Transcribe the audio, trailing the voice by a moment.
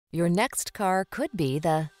Your next car could be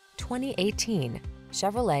the 2018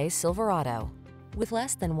 Chevrolet Silverado. With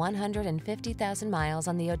less than 150,000 miles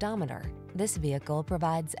on the odometer, this vehicle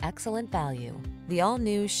provides excellent value. The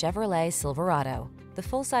all-new Chevrolet Silverado, the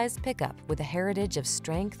full-size pickup with a heritage of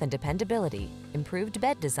strength and dependability, improved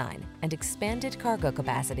bed design, and expanded cargo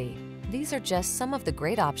capacity. These are just some of the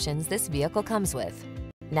great options this vehicle comes with: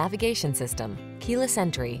 navigation system, keyless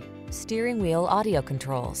entry, steering wheel audio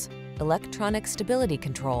controls, electronic stability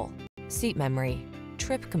control, seat memory,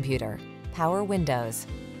 trip computer, power windows,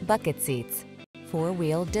 bucket seats,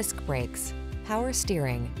 four-wheel disc brakes, power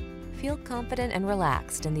steering. Feel confident and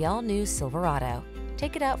relaxed in the all-new Silverado.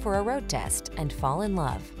 Take it out for a road test and fall in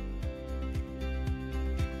love.